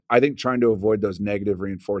I think trying to avoid those negative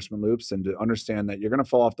reinforcement loops and to understand that you're going to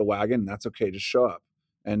fall off the wagon, and that's okay. Just show up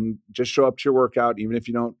and just show up to your workout. Even if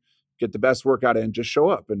you don't get the best workout in, just show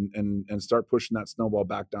up and start pushing that snowball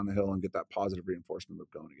back down the hill and get that positive reinforcement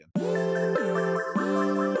loop going again.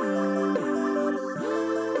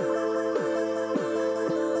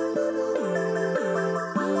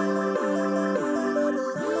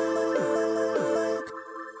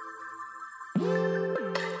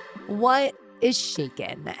 What is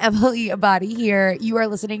shaken? Emily Abadi here. You are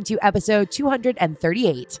listening to episode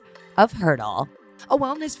 238 of Hurdle, a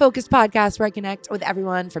wellness-focused podcast where I connect with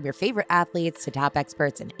everyone from your favorite athletes to top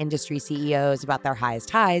experts and industry CEOs about their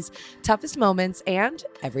highest highs, toughest moments, and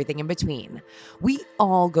everything in between. We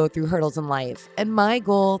all go through hurdles in life, and my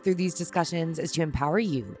goal through these discussions is to empower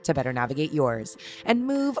you to better navigate yours and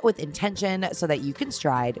move with intention so that you can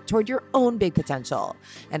stride toward your own big potential.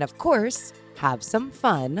 And of course, have some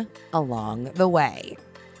fun along the way.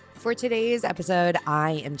 For today's episode,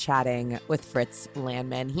 I am chatting with Fritz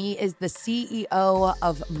Landman. He is the CEO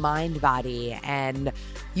of Mindbody, and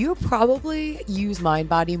you probably use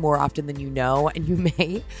Mindbody more often than you know, and you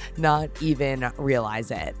may not even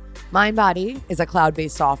realize it. Mindbody is a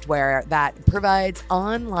cloud-based software that provides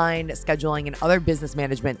online scheduling and other business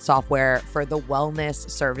management software for the wellness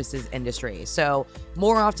services industry. So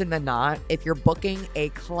more often than not, if you're booking a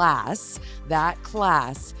class, that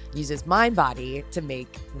class uses Mindbody to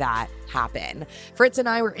make that happen. Fritz and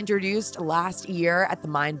I were introduced last year at the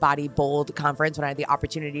Mindbody Bold conference when I had the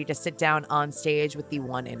opportunity to sit down on stage with the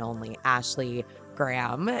one and only Ashley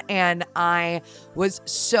Graham. And I was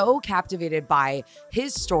so captivated by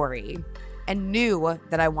his story and knew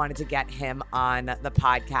that I wanted to get him on the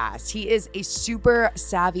podcast. He is a super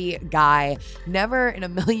savvy guy, never in a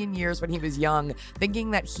million years when he was young,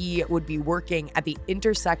 thinking that he would be working at the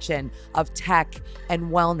intersection of tech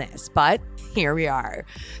and wellness. But here we are.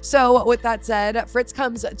 So with that said, Fritz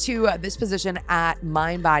comes to this position at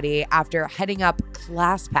Mindbody after heading up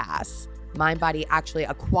ClassPass. Mindbody actually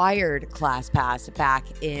acquired ClassPass back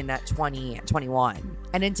in 2021.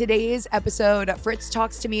 And in today's episode, Fritz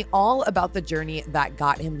talks to me all about the journey that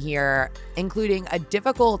got him here, including a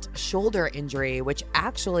difficult shoulder injury, which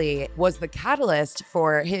actually was the catalyst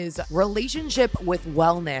for his relationship with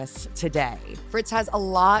wellness today. Fritz has a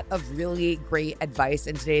lot of really great advice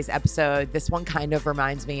in today's episode. This one kind of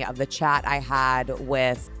reminds me of the chat I had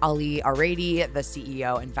with Ali Arady, the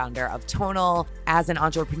CEO and founder of Tonal. As an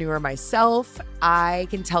entrepreneur myself, I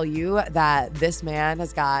can tell you that this man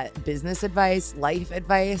has got business advice, life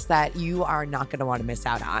advice that you are not going to want to miss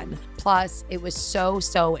out on. Plus, it was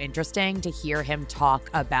so interesting to hear him talk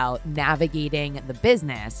about navigating the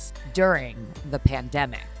business during the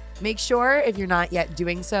pandemic. Make sure, if you're not yet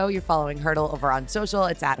doing so, you're following Hurdle over on social.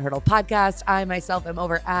 It's at Hurdle Podcast. I myself am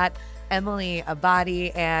over at Emily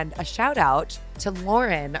Abadi, and a shout out to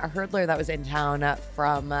Lauren, a hurdler that was in town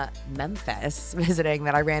from Memphis visiting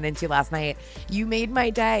that I ran into last night. You made my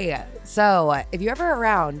day. So if you're ever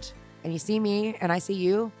around and you see me and I see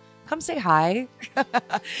you, come say hi.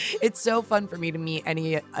 It's so fun for me to meet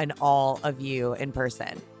any and all of you in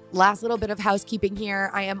person. Last little bit of housekeeping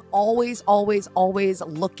here. I am always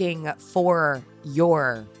looking for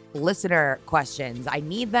your listener questions. I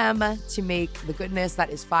need them to make the goodness that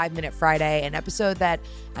is 5 Minute Friday, an episode that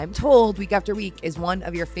I'm told week after week is one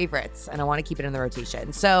of your favorites, and I want to keep it in the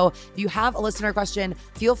rotation. So if you have a listener question,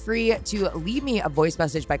 feel free to leave me a voice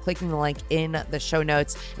message by clicking the link in the show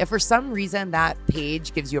notes. If for some reason that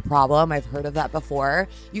page gives you a problem, I've heard of that before,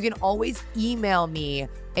 you can always email me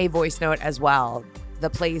a voice note as well. The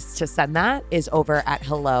place to send that is over at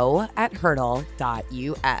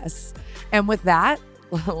hello@hurdle.us. And with that,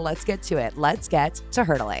 let's get to it. Let's get to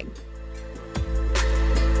hurdling.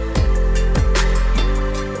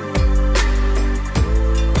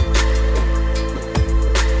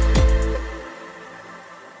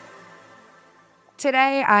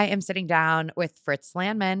 Today, I am sitting down with Fritz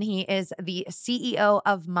Landman. He is the CEO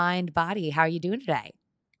of Mindbody. How are you doing today?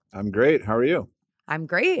 I'm great. How are you? I'm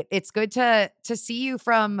great. It's good to see you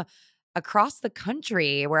from across the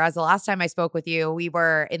country, whereas the last time I spoke with you, we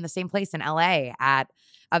were in the same place in LA at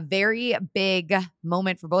a very big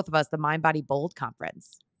moment for both of us, the Mindbody Bold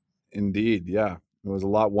conference. Indeed. Yeah. It was a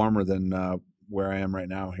lot warmer than where I am right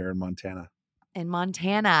now here in Montana. In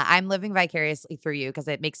Montana, I'm living vicariously through you because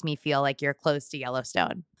it makes me feel like you're close to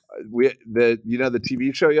Yellowstone. The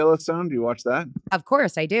TV show Yellowstone? Do you watch that? Of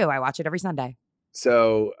course I do. I watch it every Sunday.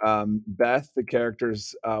 So Beth, the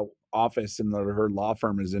character's office in her law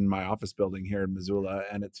firm is in my office building here in Missoula,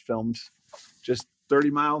 and it's filmed just 30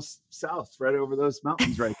 miles south, right over those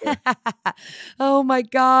mountains right there. Oh my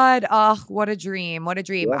God. Oh, what a dream. What a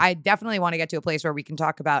dream. Yeah. I definitely want to get to a place where we can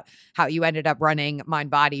talk about how you ended up running Mind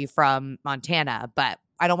Body from Montana, but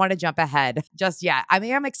I don't want to jump ahead just yet. I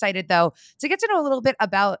mean, I'm excited though to get to know a little bit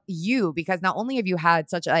about you because not only have you had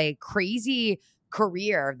such a crazy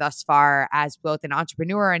career thus far as both an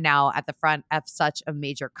entrepreneur and now at the front of such a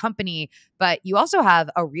major company, but you also have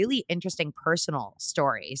a really interesting personal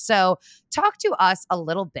story. So, talk to us a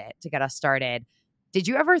little bit to get us started. Did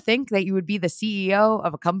you ever think that you would be the CEO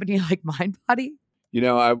of a company like MindBody?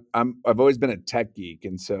 I've always been a tech geek,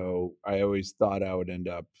 and so I always thought I would end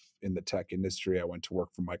up in the tech industry. I went to work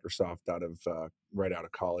for Microsoft right out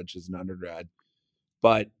of college as an undergrad,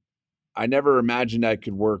 but I never imagined I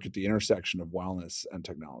could work at the intersection of wellness and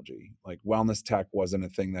technology. Like wellness tech wasn't a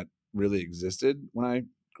thing that really existed when I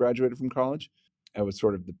graduated from college. It was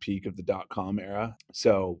sort of the peak of the dot-com era.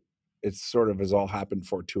 So it's sort of has all happened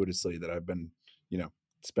fortuitously that I've been, you know,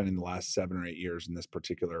 spending the last 7 or 8 years in this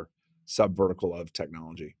particular sub vertical of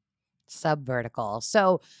technology. Subvertical.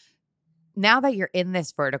 So, now that you're in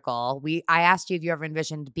this vertical, I asked you if you ever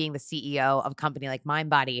envisioned being the CEO of a company like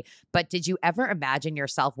MindBody, but did you ever imagine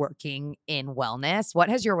yourself working in wellness? What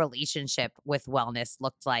has your relationship with wellness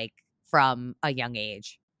looked like from a young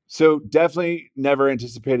age? So definitely never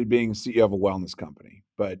anticipated being CEO of a wellness company,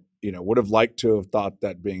 but would have liked to have thought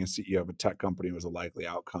that being a CEO of a tech company was a likely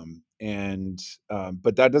outcome. And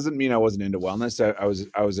but that doesn't mean I wasn't into wellness. I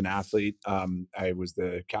was an athlete. I was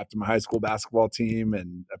the captain of my high school basketball team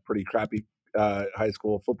and a pretty crappy high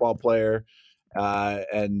school football player,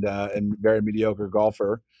 and very mediocre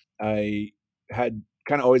golfer. I had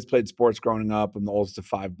kind of always played sports growing up. I'm the oldest of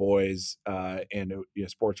five boys, and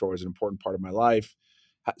sports were always an important part of my life.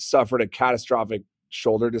 Suffered a catastrophic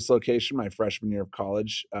shoulder dislocation my freshman year of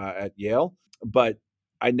college at Yale, but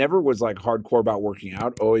I never was like hardcore about working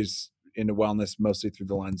out. Always into wellness, mostly through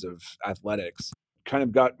the lens of athletics. Kind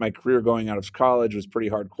of got my career going out of college. Was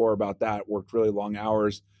pretty hardcore about that. Worked really long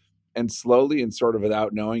hours, and slowly and sort of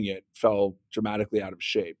without knowing it, fell dramatically out of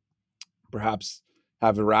shape. Perhaps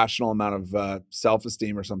have a rational amount of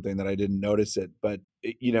self-esteem or something that I didn't notice it. But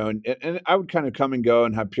and I would kind of come and go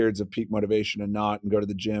and have periods of peak motivation and not, and go to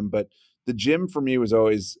the gym. But the gym for me was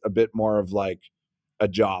always a bit more of like a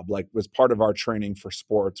job. Like was part of our training for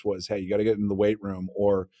sports was, hey, you got to get in the weight room,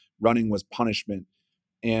 or running was punishment.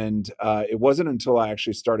 And it wasn't until I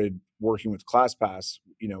actually started working with ClassPass,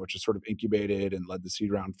 which is sort of incubated and led the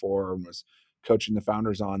seed round for and was coaching the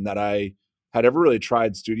founders on, that I had ever really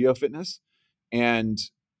tried studio fitness. And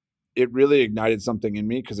it really ignited something in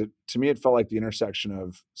me because to me, it felt like the intersection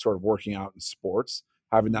of sort of working out and sports,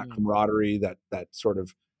 having that Mm. camaraderie, that sort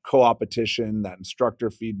of co-opetition, that instructor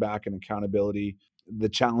feedback and accountability, the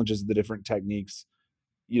challenges of the different techniques.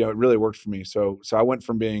 It really worked for me. So I went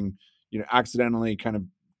from being, accidentally kind of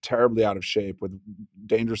terribly out of shape with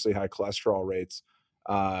dangerously high cholesterol rates,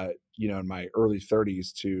 in my early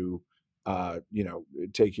 30s to,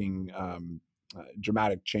 taking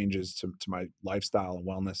dramatic changes to my lifestyle and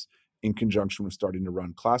wellness in conjunction with starting to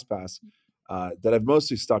run ClassPass, that I've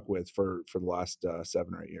mostly stuck with for the last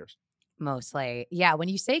 7 or 8 years. Mostly. Yeah. When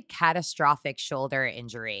you say catastrophic shoulder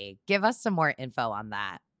injury, give us some more info on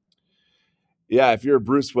that. Yeah, if you're a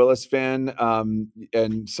Bruce Willis fan,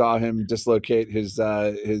 and saw him dislocate his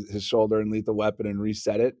shoulder in Lethal Weapon and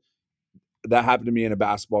reset it, that happened to me in a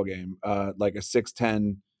basketball game. Like a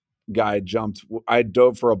 6'10" guy jumped. I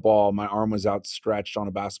dove for a ball. My arm was outstretched on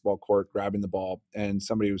a basketball court, grabbing the ball, and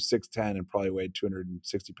somebody who was 6'10" and probably weighed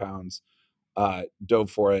 260 pounds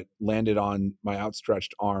dove for it, landed on my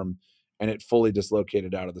outstretched arm, and it fully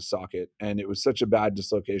dislocated out of the socket. And it was such a bad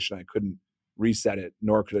dislocation, I couldn't reset it,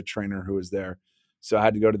 nor could a trainer who was there. So I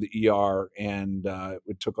had to go to the ER, and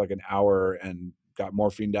it took like an hour and got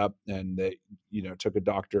morphined up. And they, took a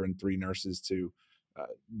doctor and three nurses to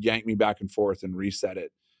yank me back and forth and reset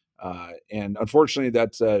it. And unfortunately,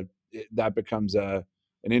 that becomes an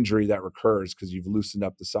injury that recurs because you've loosened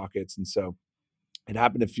up the sockets. And so it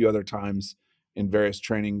happened a few other times in various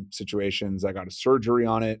training situations. I got a surgery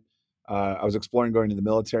on it. I was exploring going to the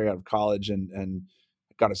military out of college, and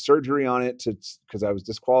got a surgery on it because I was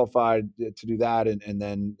disqualified to do that. And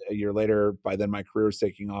then a year later, by then my career was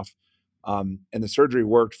taking off. And the surgery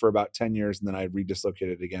worked for about 10 years. And then I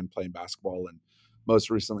redislocated again playing basketball, and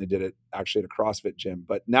most recently did it actually at a CrossFit gym.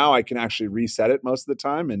 But now I can actually reset it most of the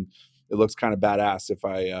time. And it looks kind of badass if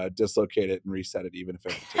I dislocate it and reset it, even if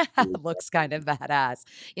I have to take 2 weeks Looks off. kind of badass.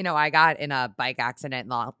 I got in a bike accident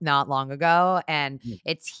not long ago and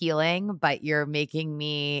it's healing, but you are making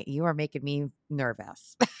me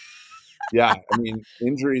nervous. Yeah, I mean,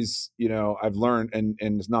 injuries, I've learned, and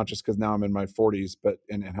it's not just because now I'm in my 40s, but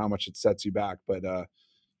and how much it sets you back. But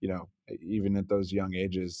even at those young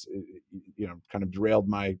ages, kind of derailed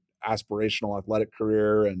my aspirational athletic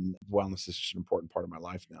career, and wellness is just an important part of my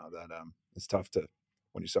life now. That it's tough to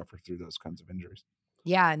when you suffer through those kinds of injuries.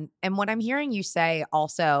 Yeah, and what I'm hearing you say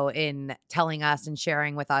also in telling us and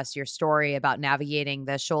sharing with us your story about navigating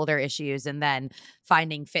the shoulder issues and then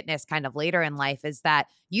finding fitness kind of later in life is that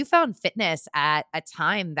you found fitness at a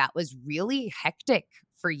time that was really hectic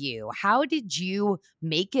for you. How did you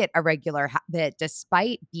make it a regular habit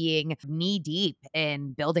despite being knee deep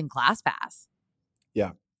in building ClassPass?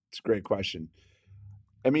 Yeah, it's a great question.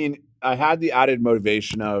 I mean, I had the added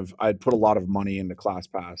motivation of I'd put a lot of money into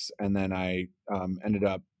ClassPass, and then I ended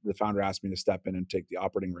up. The founder asked me to step in and take the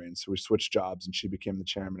operating reins, so we switched jobs, and she became the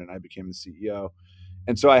chairman, and I became the CEO.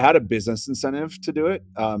 And so I had a business incentive to do it,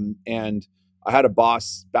 and I had a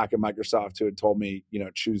boss back at Microsoft who had told me,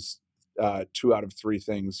 choose two out of three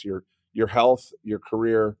things: your health, your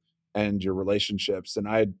career, and your relationships. And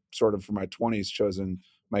I had sort of for my 20s chosen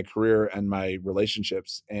my career and my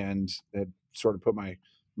relationships, and had sort of put my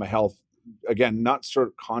health, again, not sort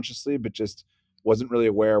of consciously, but just wasn't really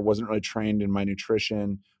aware, wasn't really trained in my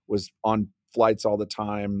nutrition, was on flights all the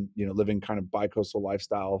time, living kind of bi-coastal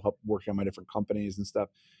lifestyle, working on my different companies and stuff,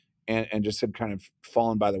 and just had kind of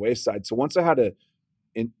fallen by the wayside. So once I had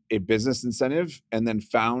a business incentive and then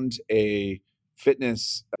found a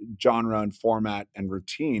fitness genre and format and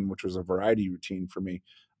routine, which was a variety routine for me,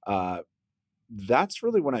 uh, that's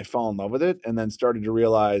really when I fell in love with it, and then started to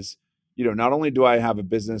realize, not only do I have a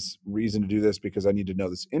business reason to do this because I need to know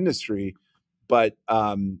this industry, but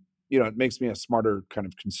it makes me a smarter kind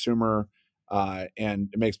of consumer, and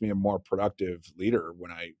it makes me a more productive leader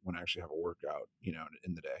when I actually have a workout,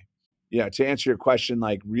 in the day. Yeah, to answer your question,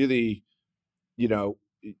 like really,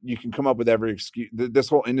 you can come up with every excuse. This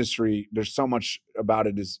whole industry, there's so much about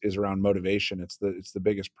it is around motivation. It's the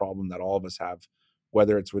biggest problem that all of us have,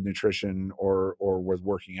 whether it's with nutrition or with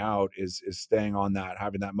working out, is staying on that,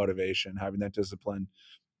 having that motivation, having that discipline.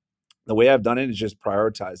 The way I've done it is just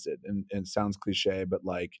prioritize it, and it sounds cliche, but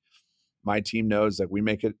like my team knows, like, we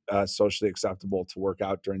make it socially acceptable to work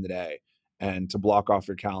out during the day, and to block off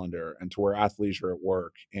your calendar, and to wear athleisure at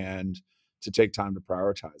work, and to take time to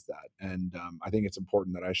prioritize that. And I think it's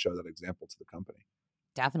important that I show that example to the company.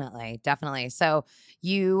 Definitely, definitely. So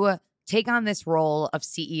you take on this role of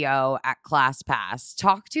CEO at ClassPass.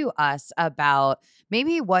 Talk to us about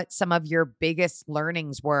maybe what some of your biggest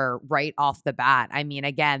learnings were right off the bat. I mean,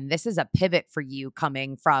 again, this is a pivot for you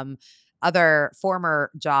coming from other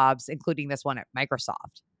former jobs, including this one at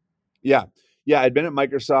Microsoft. Yeah. Yeah, I'd been at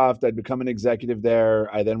Microsoft, I'd become an executive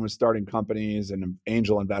there. I then was starting companies and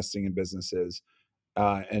angel investing in businesses.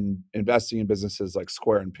 And investing in businesses like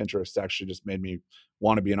Square and Pinterest actually just made me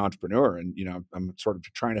want to be an entrepreneur. And I'm sort of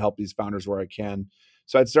trying to help these founders where I can.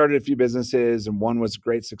 So I'd started a few businesses, and one was a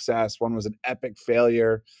great success, one was an epic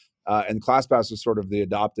failure, and ClassPass was sort of the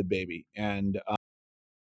adopted baby. And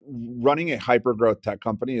running a hyper growth tech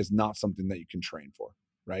company is not something that you can train for,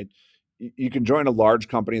 right? You can join a large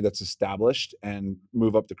company that's established and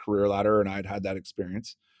move up the career ladder, and I'd had that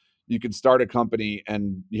experience. You can start a company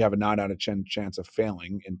and you have a 9 out of 10 chance of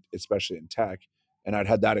failing, and especially in tech. And I'd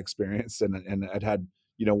had that experience, and I'd had,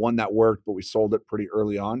 one that worked, but we sold it pretty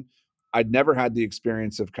early on. I'd never had the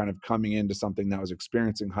experience of kind of coming into something that was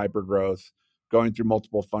experiencing hyper growth, going through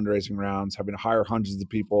multiple fundraising rounds, having to hire hundreds of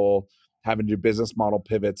people, having to do business model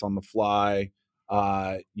pivots on the fly,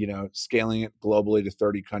 scaling it globally to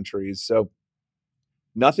 30 countries. So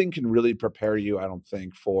nothing can really prepare you, I don't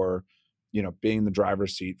think, for, being in the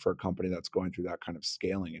driver's seat for a company that's going through that kind of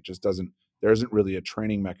scaling. It just doesn't, there isn't really a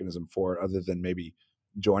training mechanism for it other than maybe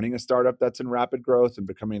joining a startup that's in rapid growth and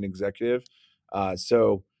becoming an executive.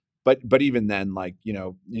 But even then, like,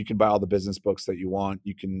 you can buy all the business books that you want.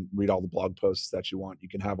 You can read all the blog posts that you want. You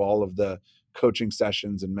can have all of the coaching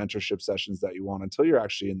sessions and mentorship sessions that you want until you're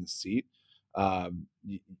actually in the seat.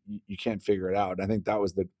 You can't figure it out. And I think that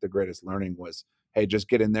was the greatest learning was, hey, just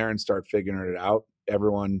get in there and start figuring it out.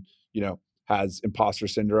 Everyone, has imposter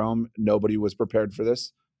syndrome. Nobody was prepared for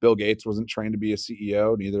this. Bill Gates wasn't trained to be a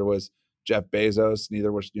CEO. Neither was Jeff Bezos.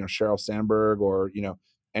 Neither was, Sheryl Sandberg or,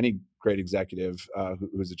 any great executive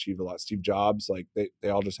who's achieved a lot. Steve Jobs, like they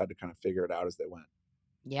all just had to kind of figure it out as they went.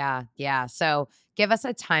 Yeah, yeah. So give us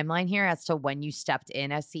a timeline here as to when you stepped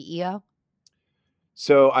in as CEO.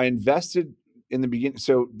 So I invested in the beginning.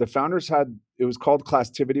 So the founders had, it was called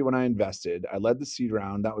Classtivity when I invested. I led the seed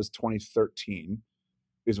round. That was 2013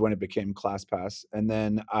 is when it became ClassPass. And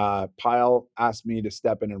then Pyle asked me to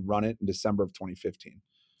step in and run it in December of 2015.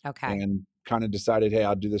 Okay. And kind of decided, hey,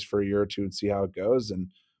 I'll do this for a year or two and see how it goes. And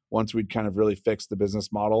once we'd kind of really fixed the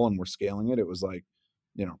business model and we're scaling it, it was like,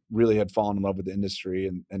 really had fallen in love with the industry,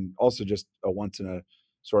 and also just a once in a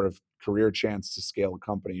sort of career chance to scale a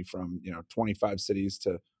company from 25 cities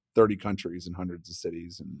to 30 countries and hundreds of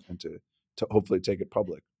cities, and to hopefully take it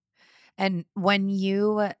public. And when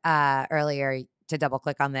you earlier, to double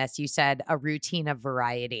click on this, you said a routine of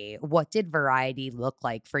variety. What did variety look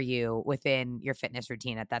like for you within your fitness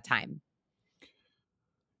routine at that time?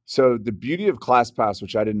 So the beauty of ClassPass,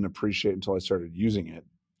 which I didn't appreciate until I started using it,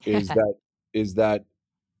 is that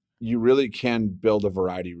you really can build a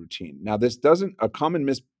variety routine. Now, this doesn't a common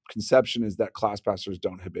misconception is that ClassPassers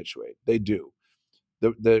don't habituate. They do.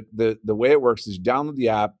 The way it works is you download the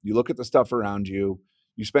app, you look at the stuff around you,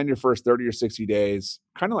 you spend your first 30 or 60 days,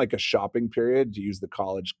 kind of like a shopping period, to use the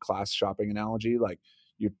college class shopping analogy. Like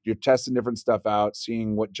you're testing different stuff out,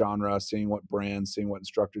 seeing what genre, seeing what brands, seeing what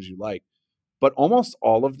instructors you like. But almost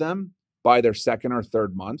all of them, by their second or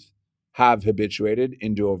third month, have habituated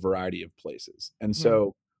into a variety of places. And Mhm.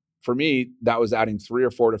 so for me, that was adding 3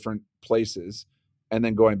 or 4 different places and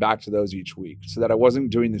then going back to those each week, so that I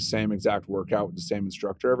wasn't doing the same exact workout with the same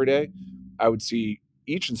instructor every day. I would see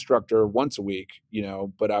each instructor once a week,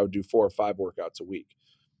 but I would do 4 or 5 workouts a week.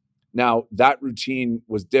 Now, that routine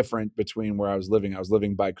was different between where I was living. I was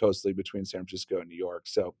living bi-coastally between San Francisco and New York.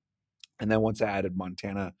 So, and then once I added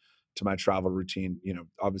Montana to my travel routine,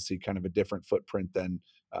 obviously kind of a different footprint than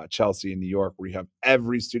Chelsea and New York, where you have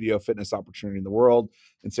every studio fitness opportunity in the world.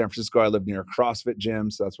 In San Francisco, I lived near a CrossFit gym,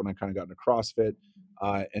 so that's when I kind of got into CrossFit.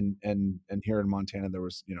 And here in Montana, there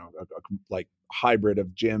was like hybrid of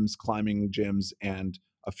gyms, climbing gyms, and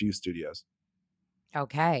a few studios.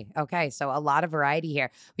 Okay. Okay. So a lot of variety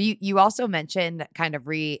here. But you also mentioned kind of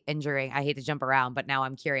re-injuring. I hate to jump around, but now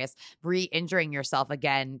I'm curious. Re-injuring yourself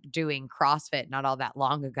again doing CrossFit not all that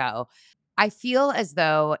long ago. I feel as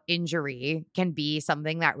though injury can be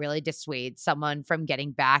something that really dissuades someone from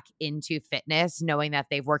getting back into fitness, knowing that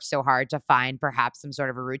they've worked so hard to find perhaps some sort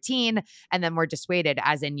of a routine, and then we're dissuaded,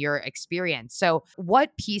 as in your experience. So,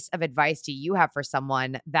 what piece of advice do you have for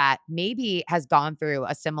someone that maybe has gone through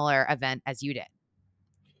a similar event as you did?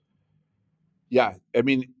 Yeah, I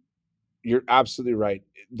mean, you're absolutely right.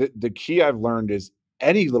 The key I've learned is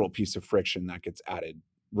any little piece of friction that gets added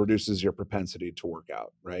reduces your propensity to work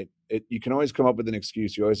out, right? You can always come up with an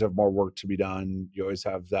excuse. You always have more work to be done. You always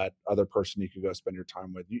have that other person you could go spend your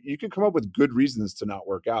time with. You can come up with good reasons to not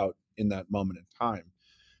work out in that moment in time.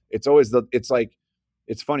 It's like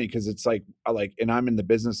it's funny because it's like and I'm in the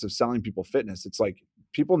business of selling people fitness. It's like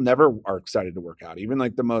people never are excited to work out. Even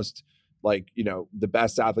like the most the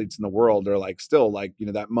best athletes in the world are like still like,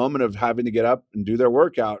 that moment of having to get up and do their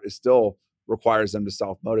workout is still requires them to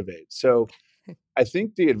self motivate. So I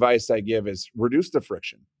think the advice I give is reduce the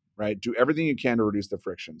friction, right? Do everything you can to reduce the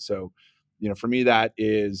friction. So, for me, that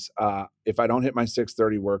is if I don't hit my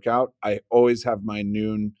 6:30 workout, I always have my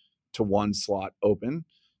noon to 1 slot open,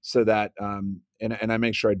 so that and I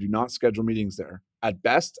make sure I do not schedule meetings there. At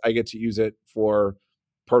best, I get to use it for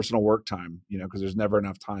personal work time, because there's never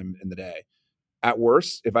enough time in the day. At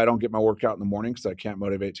worst, if I don't get my workout in the morning because I can't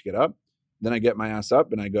motivate to get up, then I get my ass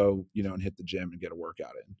up and I go, and hit the gym and get a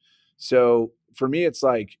workout in. So for me, it's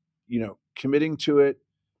like, committing to it,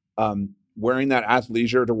 wearing that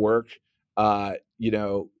athleisure to work, so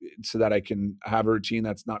that I can have a routine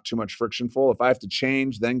that's not too much frictionful. If I have to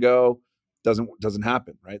change, then go, doesn't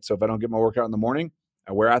happen, right? So if I don't get my workout in the morning,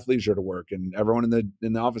 I wear athleisure to work, and everyone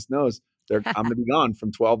in the office knows I'm going to be gone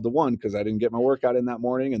from 12 to 1 because I didn't get my workout in that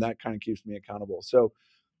morning, and that kind of keeps me accountable. So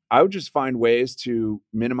I would just find ways to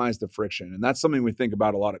minimize the friction. And that's something we think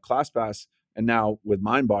about a lot at ClassPass. And now with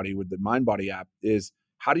MindBody, with the MindBody app, is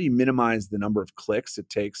how do you minimize the number of clicks it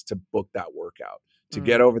takes to book that workout, to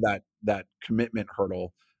get Mm. over that commitment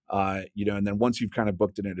hurdle, and then once you've kind of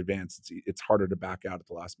booked it in advance, it's harder to back out at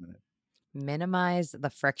the last minute. Minimize the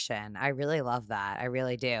friction. I really love that. I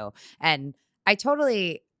really do. And I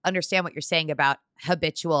totally understand what you're saying about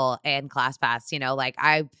habitual and ClassPass. Like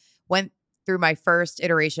I went through my first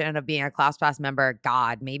iteration of being a ClassPass member,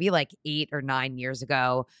 God, maybe like 8 or 9 years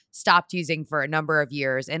ago, stopped using for a number of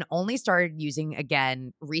years and only started using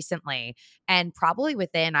again recently. And probably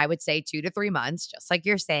within, I would say, 2 to 3 months, just like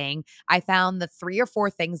you're saying, I found the 3 or 4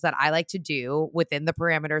 things that I like to do within the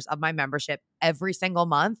parameters of my membership every single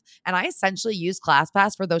month, and I essentially use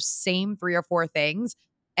ClassPass for those same 3 or 4 things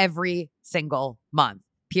every single month,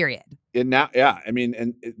 period. And now, yeah, I mean,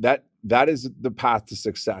 and that is the path to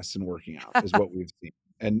success in working out is what we've seen.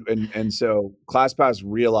 And so ClassPass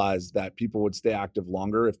realized that people would stay active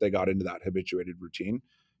longer if they got into that habituated routine.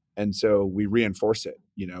 And so we reinforce it.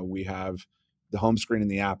 We have the home screen in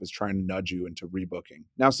the app is trying to nudge you into rebooking.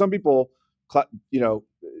 Now, some people,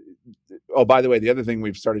 oh, by the way, the other thing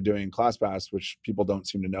we've started doing in ClassPass, which people don't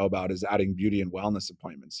seem to know about, is adding beauty and wellness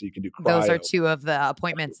appointments. So you can do Those are cryo. two of the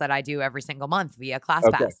appointments that I do every single month via Okay,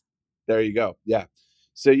 ClassPass. there you go. Yeah.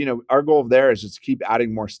 So, our goal there is just to keep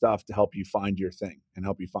adding more stuff to help you find your thing and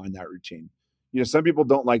help you find that routine. Some people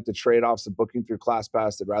don't like the trade-offs of booking through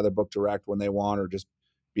ClassPass. They'd rather book direct when they want or just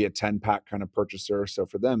be a 10-pack kind of purchaser. So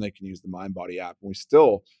for them, they can use the MindBody app. And we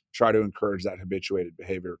still try to encourage that habituated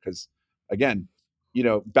behavior because, again,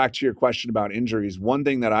 back to your question about injuries, one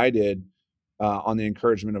thing that I did on the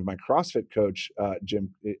encouragement of my CrossFit coach,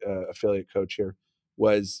 Jim, affiliate coach here,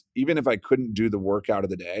 was even if I couldn't do the workout of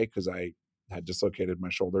the day because I had dislocated my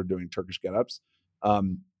shoulder doing Turkish get-ups,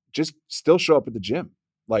 just still show up at the gym.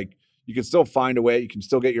 Like, you can still find a way. You can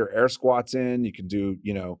still get your air squats in. You can do,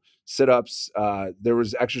 sit-ups. There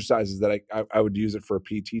was exercises that I would use it for a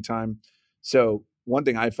PT time. So one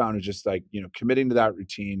thing I found is just like, committing to that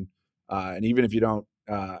routine. And even if you don't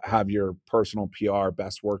have your personal PR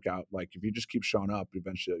best workout, like if you just keep showing up,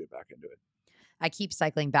 eventually you'll get back into it. I keep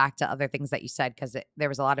cycling back to other things that you said because there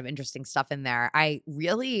was a lot of interesting stuff in there. I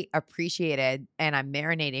really appreciated, and I'm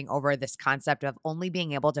marinating over this concept of only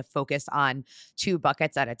being able to focus on two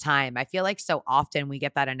buckets at a time. I feel like so often we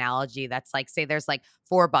get that analogy that's like, say there's like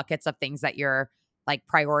four buckets of things that you're like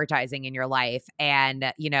prioritizing in your life.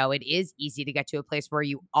 And, it is easy to get to a place where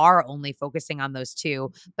you are only focusing on those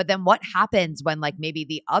two. But then what happens when like maybe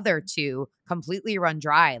the other two completely run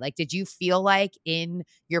dry? Like, did you feel like in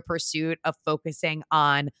your pursuit of focusing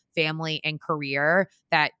on family and career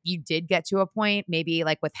that you did get to a point, maybe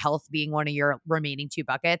like with health being one of your remaining two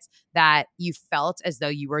buckets, that you felt as though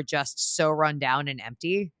you were just so run down and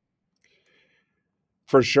empty?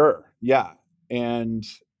 For sure. Yeah. And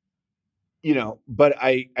but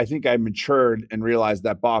I think I matured and realized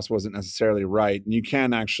that boss wasn't necessarily right. And you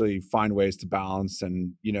can actually find ways to balance.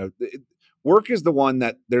 And, work is the one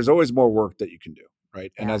that there's always more work that you can do.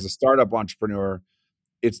 Right. And Yeah. as a startup entrepreneur,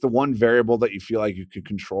 it's the one variable that you feel like you can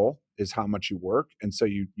control is how much you work. And so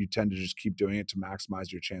you tend to just keep doing it to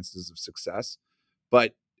maximize your chances of success.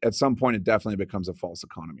 But at some point, it definitely becomes a false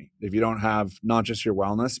economy. If you don't have not just your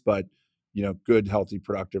wellness, but good, healthy,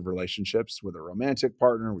 productive relationships with a romantic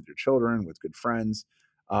partner, with your children, with good friends,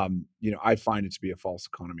 I find it to be a false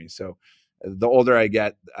economy. So the older I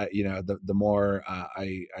get, the more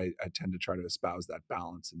I tend to try to espouse that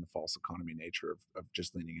balance and the false economy nature of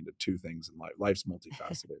just leaning into two things in life. Life's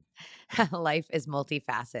multifaceted. Life is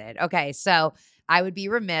multifaceted. Okay, so I would be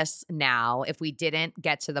remiss now if we didn't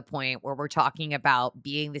get to the point where we're talking about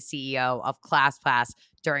being the CEO of ClassPass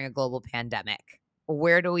during a global pandemic.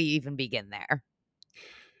 Where do we even begin there?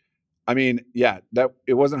 I mean, yeah, that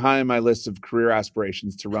it wasn't high on my list of career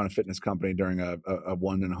aspirations to run a fitness company during a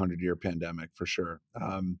 1 in 100 year pandemic for sure.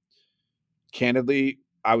 Candidly,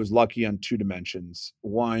 I was lucky on two dimensions.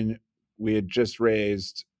 One, we had just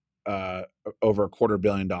raised over $250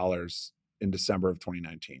 million in December of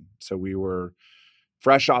 2019, so we were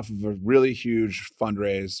fresh off of a really huge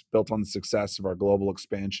fundraise built on the success of our global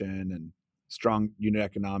expansion and strong unit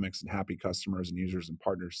economics and happy customers and users and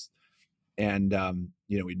partners. And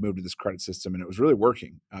we'd moved to this credit system, and it was really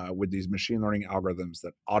working with these machine learning algorithms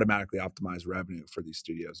that automatically optimize revenue for these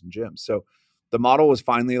studios and gyms. So the model was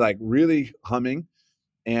finally like really humming,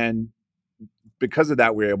 and because of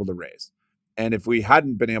that, we were able to raise. And if we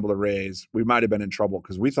hadn't been able to raise, we might have been in trouble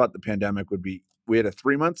because we thought the pandemic would be. We had a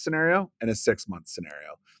 3-month scenario and a 6-month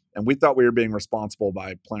scenario, and we thought we were being responsible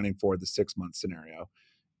by planning for the 6-month scenario.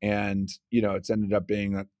 And it's ended up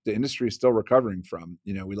being that the industry is still recovering from.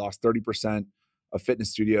 We lost 30% of fitness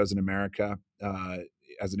studios in America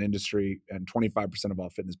as an industry, and 25% of all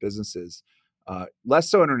fitness businesses. Less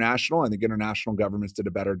so international. I think international governments did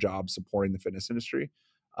a better job supporting the fitness industry.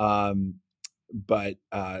 Um, but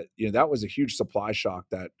that was a huge supply shock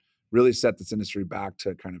that really set this industry back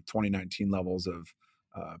to kind of 2019 levels of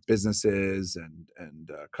businesses and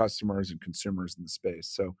customers and consumers in the space.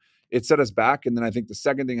 So it set us back. And then I think the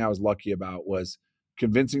second thing I was lucky about was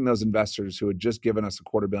convincing those investors who had just given us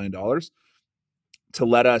 $250 million to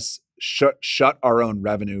let us shut our own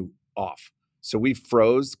revenue off. So we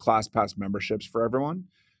froze ClassPass memberships for everyone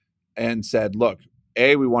and said, look,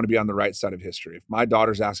 we want to be on the right side of history. If my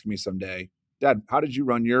daughter's asking me someday, Dad, how did you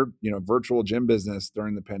run your virtual gym business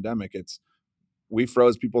during the pandemic? We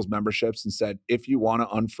froze people's memberships and said, if you want to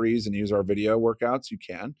unfreeze and use our video workouts, you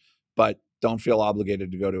can, but don't feel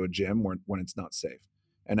obligated to go to a gym when it's not safe.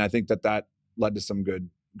 And I think that led to some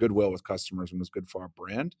goodwill with customers and was good for our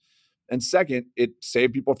brand. And second, it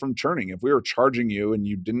saved people from churning. If we were charging you and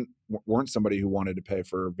you weren't somebody who wanted to pay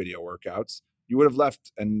for video workouts, you would have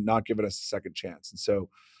left and not given us a second chance. And so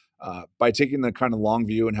by taking the kind of long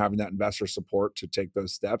view and having that investor support to take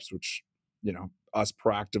those steps, which, us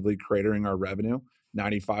proactively creating our revenue,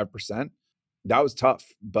 95%, that was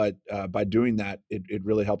tough. But by doing that, it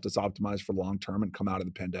really helped us optimize for long term and come out of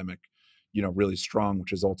the pandemic, really strong,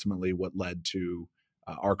 which is ultimately what led to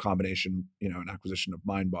our combination, an acquisition of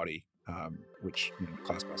MindBody, which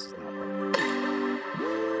ClassPass is now a part of.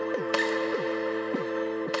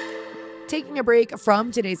 Taking a break from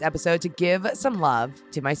today's episode to give some love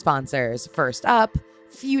to my sponsors. First up,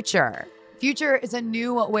 Future. Future is a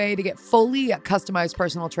new way to get fully customized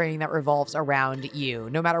personal training that revolves around you.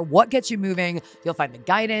 No matter what gets you moving, you'll find the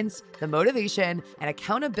guidance, the motivation, and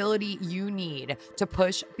accountability you need to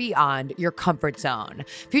push beyond your comfort zone.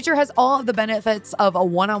 Future has all of the benefits of a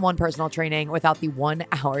one-on-one personal training without the 1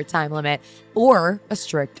 hour time limit or a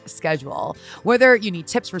strict schedule. Whether you need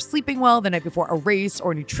tips for sleeping well the night before a race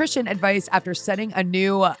or nutrition advice after setting a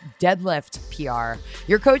new deadlift PR,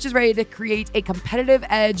 your coach is ready to create a competitive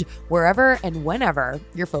edge wherever and whenever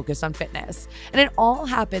you're focused on fitness. And it all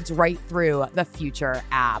happens right through the Future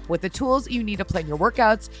app with the tools you need to plan your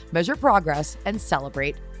workouts, measure progress, and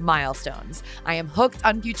celebrate milestones. I am hooked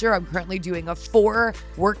on Future. I'm currently doing 4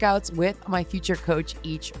 workouts with my Future coach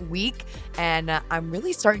each week, and I'm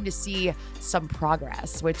really starting to see some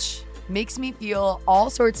progress, which makes me feel all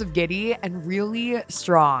sorts of giddy and really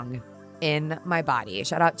strong in my body.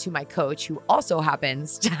 Shout out to my coach, who also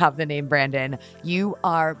happens to have the name Brandon. You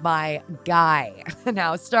are my guy.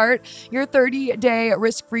 Now start your 30-day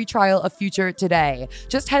risk-free trial of Future today.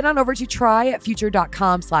 Just head on over to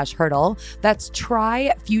tryfuture.com/hurdle. That's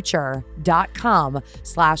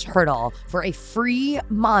tryfuture.com/hurdle for a free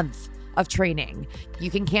month of training.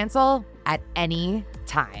 You can cancel at any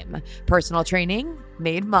time. Personal training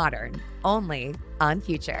made modern, only on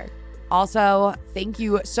Future. Also, thank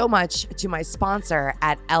you so much to my sponsor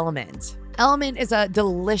at Element. Element is a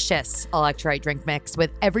delicious electrolyte drink mix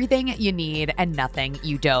with everything you need and nothing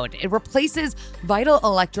you don't. It replaces vital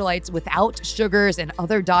electrolytes without sugars and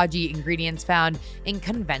other dodgy ingredients found in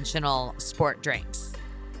conventional sport drinks.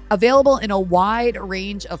 Available in a wide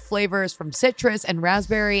range of flavors from citrus and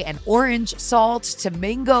raspberry and orange salt to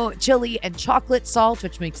mango, chili, and chocolate salt,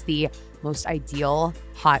 which makes the most ideal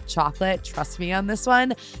hot chocolate. Trust me on this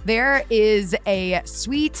one. There is a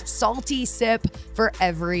sweet, salty sip for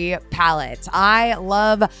every palate. I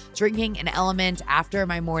love drinking an Element after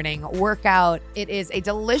my morning workout. It is a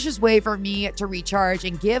delicious way for me to recharge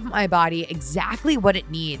and give my body exactly what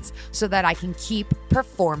it needs so that I can keep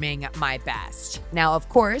performing my best. Now, of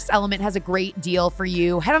course, Element has a great deal for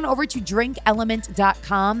you. Head on over to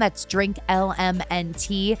drinkelement.com. That's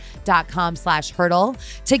drinklmnt.com/hurdle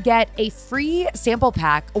to get a free sample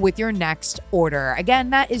pack with your next order. Again,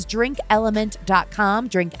 that is drinkelement.com,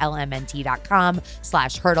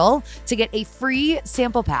 drinklmnt.com/hurdle to get a free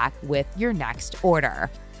sample pack with your next order.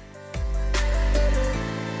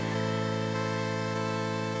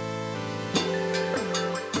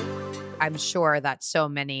 I'm sure that so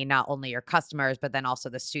many, not only your customers, but then also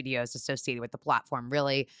the studios associated with the platform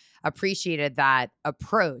really appreciated that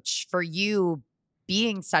approach. For you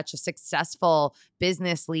being such a successful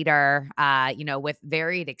business leader, with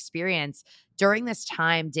varied experience during this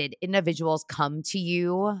time, did individuals come to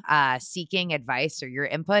you seeking advice or your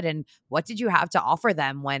input? And what did you have to offer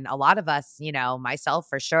them when a lot of us, myself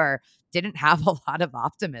for sure, didn't have a lot of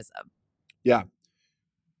optimism? Yeah,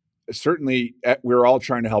 certainly we're all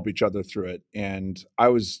trying to help each other through it. And I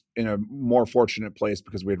was in a more fortunate place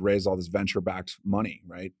because we had raised all this venture-backed money,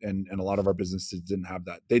 right? And a lot of our businesses didn't have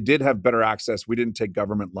that. They did have better access. We didn't take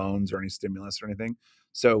government loans or any stimulus or anything.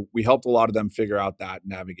 So we helped a lot of them figure out that,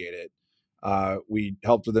 navigate it. We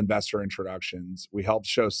helped with investor introductions. We helped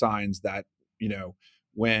show signs that,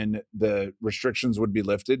 when the restrictions would be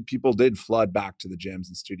lifted, people did flood back to the gyms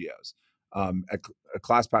and studios.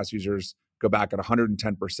 ClassPass users go back at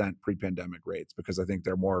 110% pre-pandemic rates because I think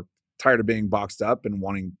they're more tired of being boxed up and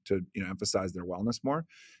wanting to, emphasize their wellness more.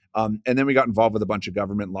 And then we got involved with a bunch of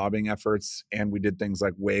government lobbying efforts, and we did things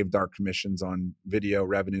like waived our commissions on video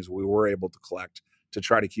revenues we were able to collect to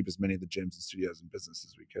try to keep as many of the gyms and studios and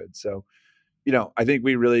businesses as we could. So, I think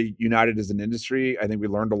we really united as an industry. I think we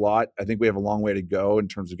learned a lot. I think we have a long way to go in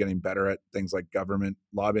terms of getting better at things like government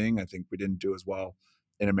lobbying. I think we didn't do as well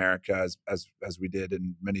in America as we did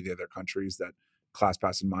in many of the other countries that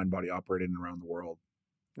ClassPass and MindBody operated in around the world.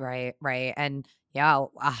 Right, right. And yeah,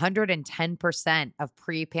 110% of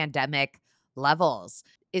pre-pandemic levels.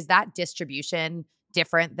 Is that distribution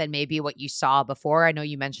different than maybe what you saw before? I know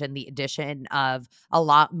you mentioned the addition of a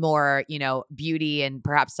lot more, beauty and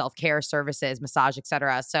perhaps self-care services, massage, et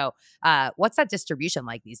cetera. So what's that distribution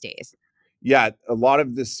like these days? Yeah, a lot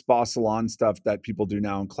of this spa salon stuff that people do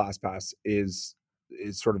now in ClassPass is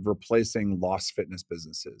sort of replacing lost fitness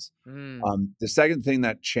businesses. Mm. The second thing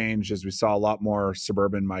that changed is we saw a lot more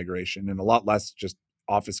suburban migration and a lot less just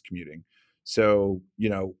office commuting. So,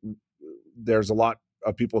 there's a lot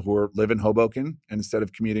of people who live in Hoboken, and instead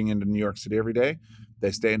of commuting into New York City every day, they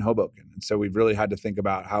stay in Hoboken. And so we've really had to think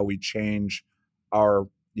about how we change our,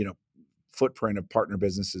 footprint of partner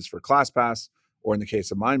businesses for ClassPass, or in the case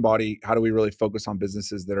of MindBody, how do we really focus on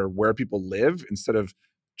businesses that are where people live instead of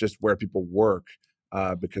just where people work?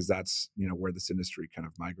 Because that's where this industry kind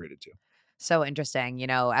of migrated to. So interesting.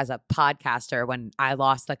 As a podcaster, when I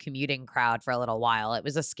lost the commuting crowd for a little while, it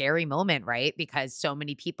was a scary moment, right? Because so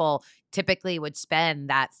many people typically would spend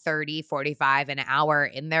that 30, 45 an hour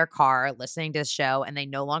in their car listening to the show, and they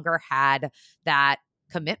no longer had that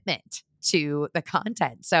commitment to the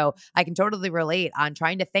content. So I can totally relate on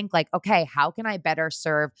trying to think like, okay, how can I better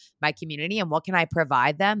serve my community and what can I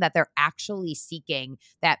provide them that they're actually seeking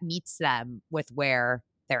that meets them with where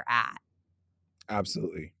they're at?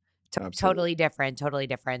 Absolutely, absolutely. Totally different, totally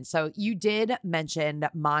different. So you did mention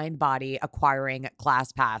MindBody acquiring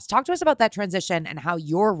ClassPass. Talk to us about that transition and how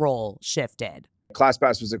your role shifted.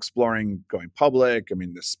 ClassPass was exploring going public. I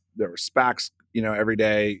mean, there were SPACs, every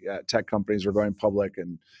day. Tech companies were going public,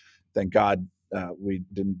 and thank God we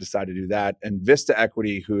didn't decide to do that. And Vista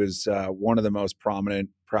Equity, who is one of the most prominent,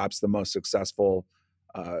 perhaps the most successful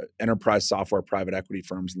enterprise software private equity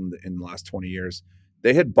firms in the last 20 years,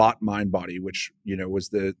 they had bought MindBody, which was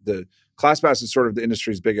the ClassPass is sort of the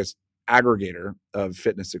industry's biggest aggregator of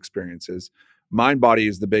fitness experiences. MindBody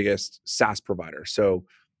is the biggest SaaS provider. So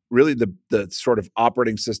really the sort of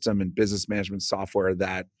operating system and business management software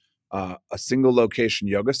that a single location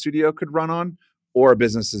yoga studio could run on, or a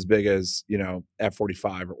business as big as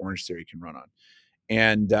F45 or Orange Theory can run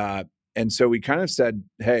on. And so we kind of said,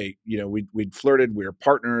 hey, we'd flirted, we were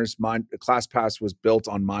partners. ClassPass was built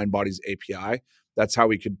on MindBody's API. That's how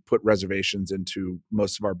we could put reservations into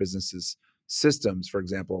most of our businesses' systems, for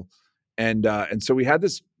example. And so we had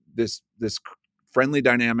this friendly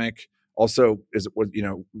dynamic. Also, is it was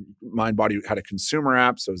MindBody had a consumer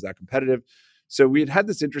app, so is that competitive? So we had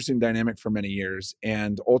this interesting dynamic for many years,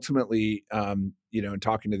 and ultimately, in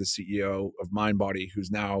talking to the CEO of MindBody,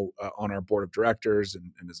 who's now on our board of directors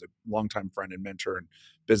and is a longtime friend and mentor and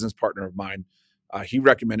business partner of mine, he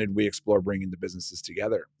recommended we explore bringing the businesses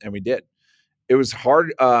together, and we did. It was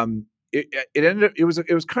hard. It ended up it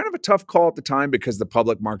was kind of a tough call at the time because the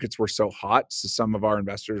public markets were so hot. So some of our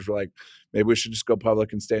investors were like, maybe we should just go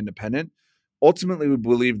public and stay independent. Ultimately, we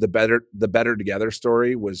believe the better together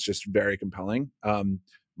story was just very compelling.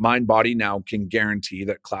 MindBody now can guarantee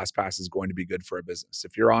that ClassPass is going to be good for a business.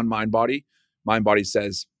 If you're on MindBody, MindBody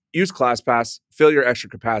says use ClassPass, fill your extra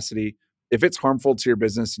capacity. If it's harmful to your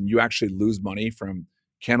business and you actually lose money from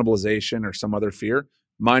cannibalization or some other fear,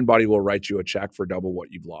 MindBody will write you a check for double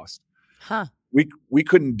what you've lost. Huh. We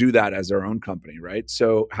couldn't do that as our own company, right?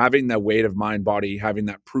 So having the weight of MindBody, having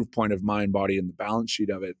that proof point of MindBody and the balance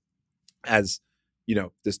sheet of it as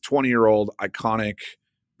this 20-year-old iconic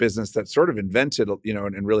business that sort of invented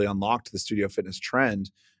and really unlocked the studio fitness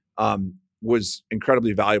trend, was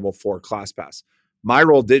incredibly valuable for ClassPass. My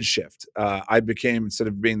role did shift. I became, instead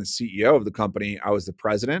of being the CEO of the company, I was the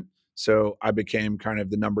president. So I became kind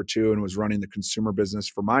of the number two and was running the consumer business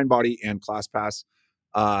for MindBody and ClassPass.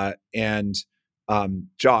 And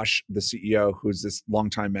Josh, the CEO, who's this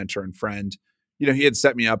longtime mentor and friend, he had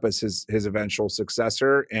set me up as his eventual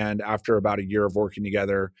successor. And after about a year of working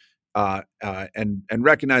together, and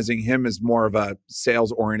recognizing him as more of a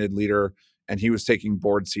sales oriented leader, and he was taking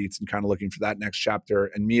board seats and kind of looking for that next chapter,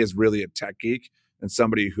 and me as really a tech geek and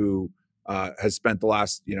somebody who has spent the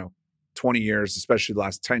last 20 years, especially the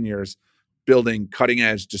last 10 years, building cutting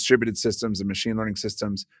edge distributed systems and machine learning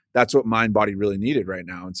systems. That's what MindBody really needed right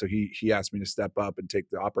now. And so he asked me to step up and take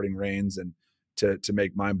the operating reins and to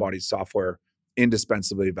make MindBody software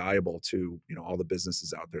indispensably valuable to all the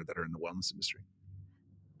businesses out there that are in the wellness industry.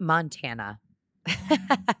 Montana.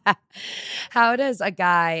 How does a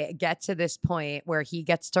guy get to this point where he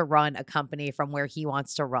gets to run a company from where he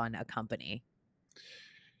wants to run a company?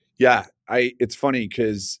 Yeah, it's funny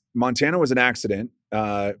because Montana was an accident.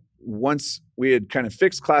 Once we had kind of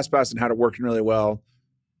fixed ClassPass and had it working really well,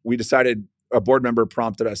 we decided, a board member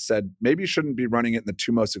prompted us, said, maybe you shouldn't be running it in the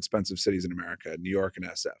two most expensive cities in America, New York and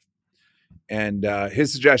SF. And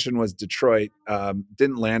his suggestion was Detroit.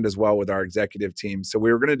 Didn't land as well with our executive team. So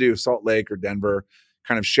we were going to do Salt Lake or Denver,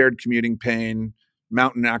 kind of shared commuting pain,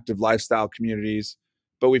 mountain active lifestyle communities.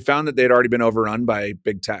 But we found that they'd already been overrun by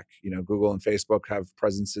big tech. Google and Facebook have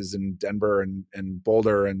presences in Denver and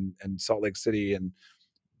Boulder and Salt Lake City. And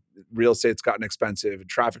real estate's gotten expensive and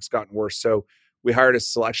traffic's gotten worse. So we hired a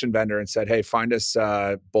selection vendor and said, hey, find us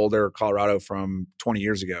Boulder, Colorado from 20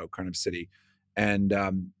 years ago kind of city. And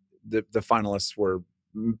the finalists were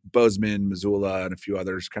Bozeman, Missoula, and a few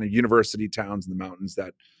others, kind of university towns in the mountains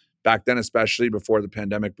that back then, especially before the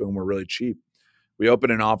pandemic boom, were really cheap. We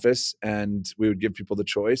opened an office and we would give people the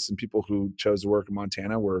choice, and people who chose to work in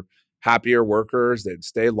Montana were happier workers. They'd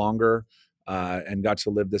stay longer and got to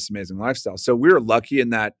live this amazing lifestyle. So we were lucky in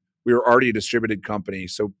that we were already a distributed company.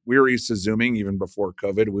 So we were used to Zooming even before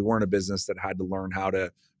COVID. We weren't a business that had to learn how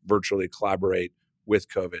to virtually collaborate with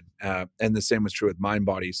COVID. And the same was true with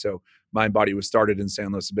MindBody. So MindBody was started in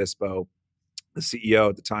San Luis Obispo. The CEO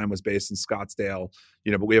at the time was based in Scottsdale,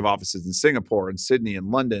 but we have offices in Singapore and Sydney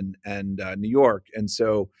and London and New York. And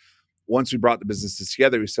so once we brought the businesses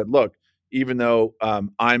together, we said, look, even though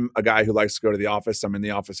I'm a guy who likes to go to the office, I'm in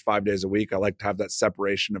the office 5 days a week. I like to have that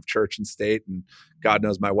separation of church and state. And God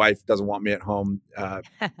knows my wife doesn't want me at home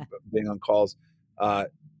being on calls.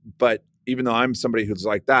 But even though I'm somebody who's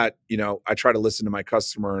like that, I try to listen to my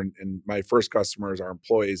customer, and my first customers are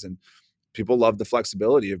employees, and people love the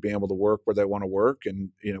flexibility of being able to work where they want to work.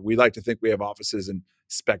 And, we like to think we have offices in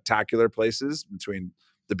spectacular places between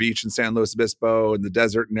the beach in San Luis Obispo and the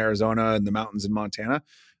desert in Arizona and the mountains in Montana,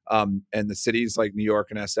 and the cities like New York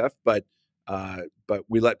and SF. But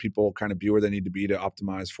we let people kind of be where they need to be to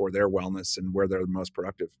optimize for their wellness and where they're the most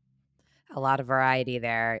productive. A lot of variety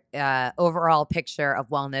there. Overall picture of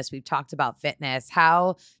wellness. We've talked about fitness.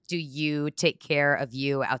 How do you take care of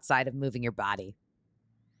you outside of moving your body?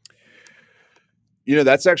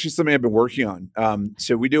 That's actually something I've been working on.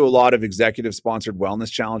 So we do a lot of executive sponsored wellness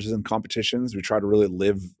challenges and competitions. We try to really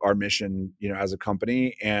live our mission, as a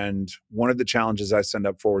company. And one of the challenges I signed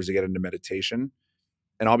up for was to get into meditation.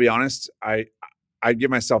 And I'll be honest, I'd give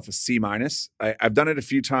myself a C minus. I've done it a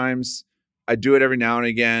few times. I do it every now and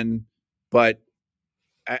again, but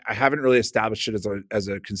I haven't really established it as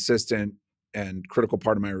a consistent and critical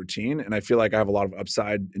part of my routine. And I feel like I have a lot of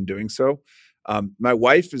upside in doing so. My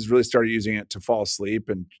wife has really started using it to fall asleep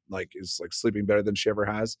and is sleeping better than she ever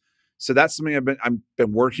has. So that's something I've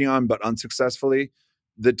been working on, but unsuccessfully.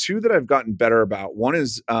 The two that I've gotten better about, one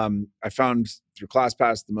is I found through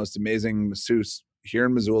ClassPass the most amazing masseuse here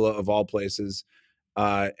in Missoula of all places.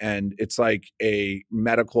 And it's like a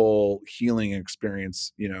medical healing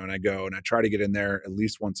experience, and I go and I try to get in there at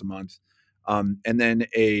least once a month. And then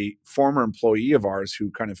a former employee of ours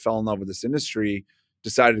who kind of fell in love with this industry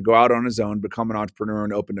decided to go out on his own, become an entrepreneur,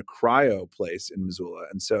 and open a cryo place in Missoula.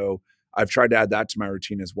 And so I've tried to add that to my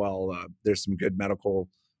routine as well. There's some good medical,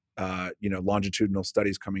 longitudinal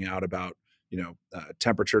studies coming out about,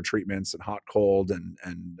 temperature treatments and hot, cold,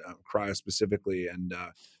 and cryo specifically. And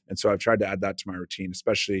so I've tried to add that to my routine,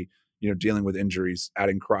 especially, dealing with injuries.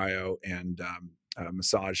 Adding cryo and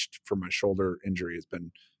massage for my shoulder injury has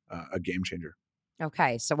been a game changer.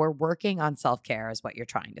 Okay, so we're working on self-care is what you're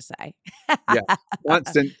trying to say. Yeah,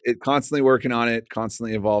 constantly working on it,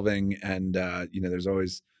 constantly evolving, and there's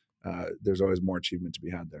always more achievement to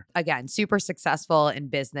be had there. Again, super successful in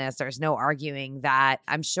business. There's no arguing that.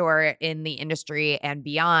 I'm sure in the industry and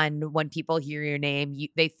beyond, when people hear your name,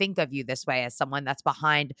 they think of you this way, as someone that's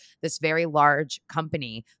behind this very large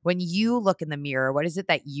company. When you look in the mirror, what is it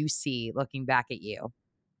that you see looking back at you?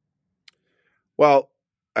 Well,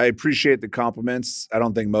 I appreciate the compliments. I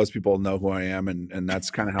don't think most people know who I am, and that's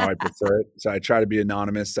kind of how I prefer it. So I try to be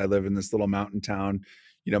anonymous. I live in this little mountain town.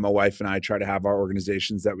 My wife and I try to have our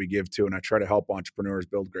organizations that we give to, and I try to help entrepreneurs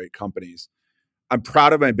build great companies. I'm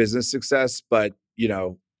proud of my business success, but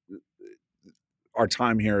our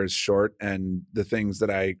time here is short, and the things that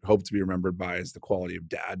I hope to be remembered by is the quality of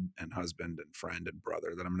dad and husband and friend and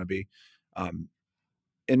brother that I'm going to be.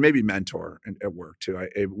 And maybe mentor at work too.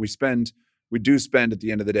 We do spend at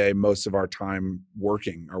the end of the day most of our time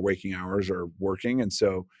working. Our waking hours are working, and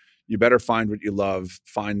so you better find what you love,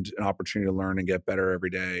 find an opportunity to learn and get better every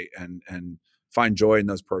day, and find joy in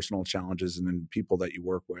those personal challenges and in people that you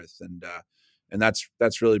work with. And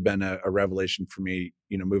that's really been a revelation for me.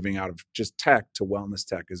 Moving out of just tech to wellness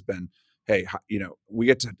tech has been, hey, we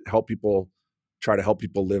get to try to help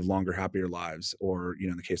people live longer, happier lives, or,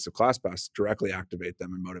 in the case of ClassPass, directly activate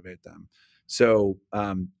them and motivate them. So,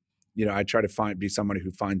 I try to be somebody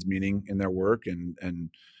who finds meaning in their work and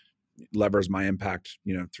levers my impact,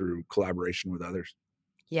 through collaboration with others.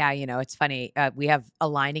 Yeah, it's funny. We have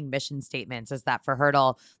aligning mission statements. Is that for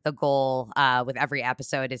Hurdle, the goal with every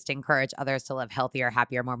episode is to encourage others to live healthier,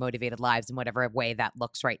 happier, more motivated lives in whatever way that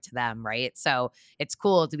looks right to them, right? So it's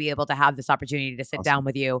cool to be able to have this opportunity to sit Awesome. down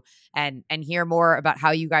with you and hear more about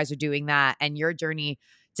how you guys are doing that and your journey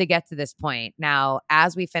to get to this point. Now,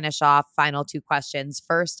 as we finish off, final two questions,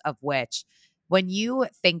 first of which, when you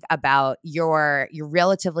think about you're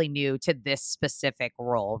relatively new to this specific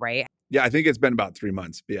role, right? Yeah, I think it's been about 3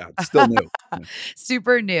 months, but yeah, it's still new. Yeah.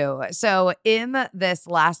 Super new. So, in this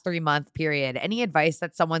last 3-month period, any advice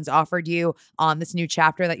that someone's offered you on this new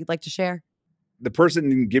chapter that you'd like to share? The person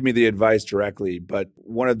didn't give me the advice directly, but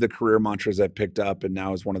one of the career mantras I picked up and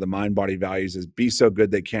now is one of the mind body values is be so good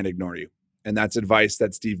they can't ignore you. And that's advice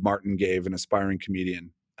that Steve Martin gave, an aspiring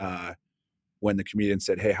comedian, when the comedian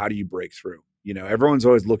said, "Hey, how do you break through?" Everyone's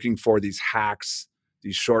always looking for these hacks,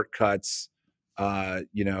 these shortcuts,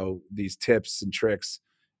 these tips and tricks.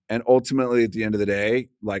 And ultimately, at the end of the day,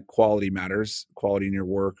 like, quality matters, quality in your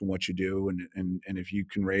work and what you do. And if you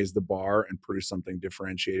can raise the bar and produce something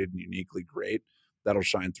differentiated and uniquely great, that'll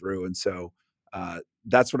shine through. And so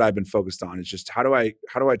that's what I've been focused on, is just how do I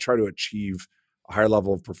try to achieve a higher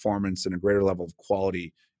level of performance and a greater level of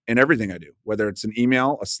quality in everything I do, whether it's an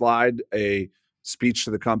email, a slide, a speech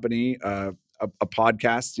to the company, a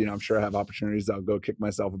podcast. I'm sure I have opportunities I'll go kick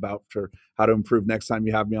myself about for how to improve next time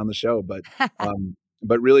you have me on the show.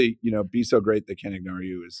 But really, be so great they can't ignore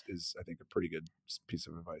you is I think a pretty good piece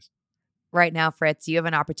of advice. Right now, Fritz, you have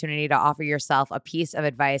an opportunity to offer yourself a piece of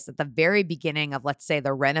advice at the very beginning of, let's say,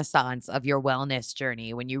 the renaissance of your wellness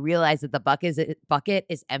journey, when you realize that the bucket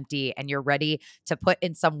is empty and you're ready to put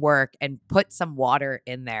in some work and put some water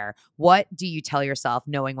in there. What do you tell yourself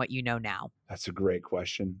knowing what you know now? That's a great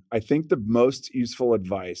question. I think the most useful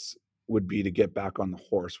advice would be to get back on the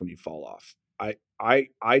horse when you fall off.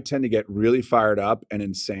 I tend to get really fired up and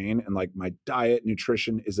insane, and like, my diet,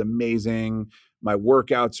 nutrition is amazing. My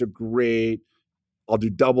workouts are great. I'll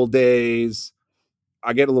do double days.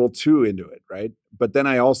 I get a little too into it, right? But then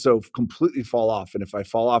I also completely fall off. And if I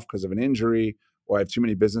fall off because of an injury, or I have too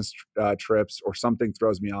many business trips, or something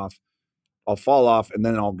throws me off, I'll fall off, and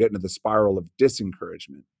then I'll get into the spiral of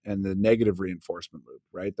disencouragement and the negative reinforcement loop,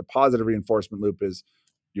 right? The positive reinforcement loop is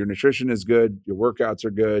your nutrition is good, your workouts are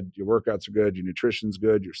good, your nutrition's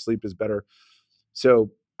good, your sleep is better.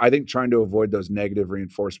 So I think trying to avoid those negative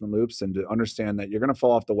reinforcement loops and to understand that you're going to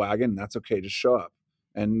fall off the wagon, and that's okay. Just show up,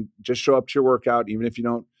 and just show up to your workout. Even if you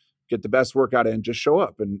don't get the best workout in, just show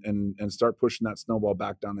up and start pushing that snowball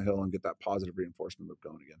back down the hill and get that positive reinforcement loop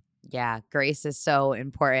going again. Yeah, grace is so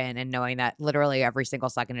important. And knowing that literally every single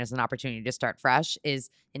second is an opportunity to start fresh is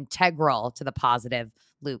integral to the positive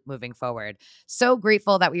loop moving forward. So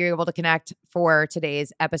grateful that we were able to connect for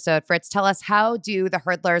today's episode. Fritz, tell us, how do the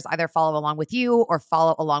hurdlers either follow along with you or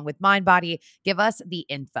follow along with MindBody? Give us the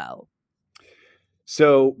info.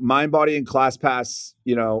 So MindBody and ClassPass,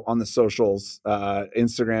 on the socials,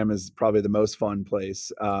 Instagram is probably the most fun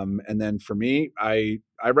place. And then for me, I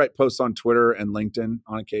write posts on Twitter and LinkedIn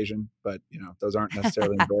on occasion, but those aren't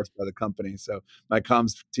necessarily endorsed by the company. So my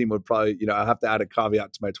comms team would probably, I have to add a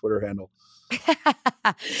caveat to my Twitter handle.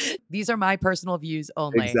 These are my personal views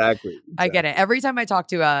only. Exactly. I get it. Every time I talk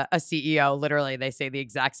to a CEO, literally, they say the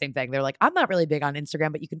exact same thing. They're like, I'm not really big on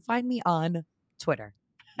Instagram, but you can find me on Twitter.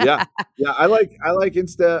 Yeah. I like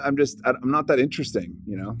Insta. I'm not that interesting,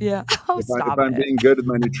 Yeah. Oh, if I'm being good with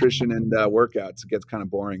my nutrition and workouts, it gets kind of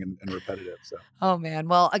boring and repetitive. So. Oh man.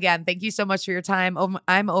 Well, again, thank you so much for your time.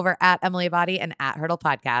 I'm over at Emily Abadi and at Hurdle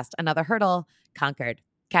Podcast. Another hurdle conquered.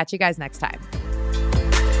 Catch you guys next time.